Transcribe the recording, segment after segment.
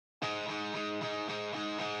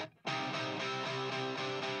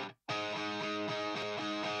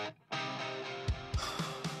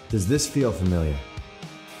Does this feel familiar?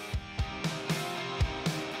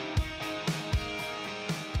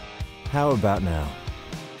 How about now?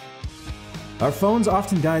 Our phones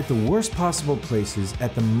often die at the worst possible places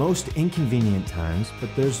at the most inconvenient times, but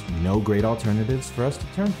there's no great alternatives for us to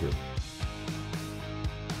turn to.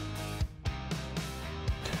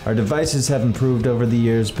 Our devices have improved over the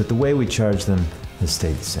years, but the way we charge them has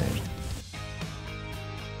stayed the same.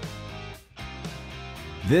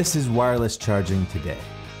 This is wireless charging today.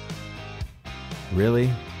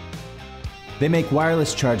 Really? They make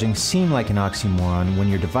wireless charging seem like an oxymoron when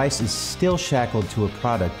your device is still shackled to a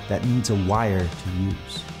product that needs a wire to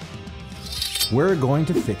use. We're going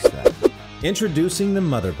to fix that. Introducing the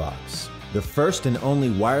MotherBox, the first and only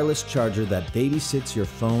wireless charger that babysits your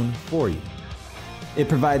phone for you. It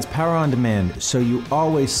provides power on demand, so you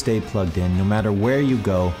always stay plugged in no matter where you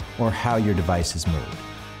go or how your device is moved.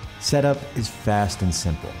 Setup is fast and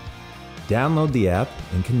simple. Download the app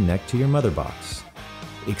and connect to your MotherBox.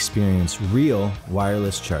 Experience real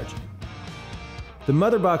wireless charging. The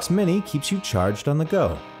MotherBox Mini keeps you charged on the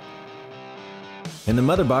go. And the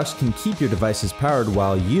MotherBox can keep your devices powered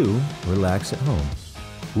while you relax at home.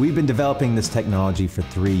 We've been developing this technology for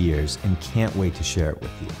 3 years and can't wait to share it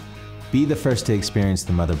with you. Be the first to experience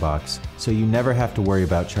the MotherBox so you never have to worry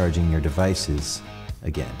about charging your devices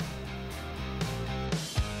again.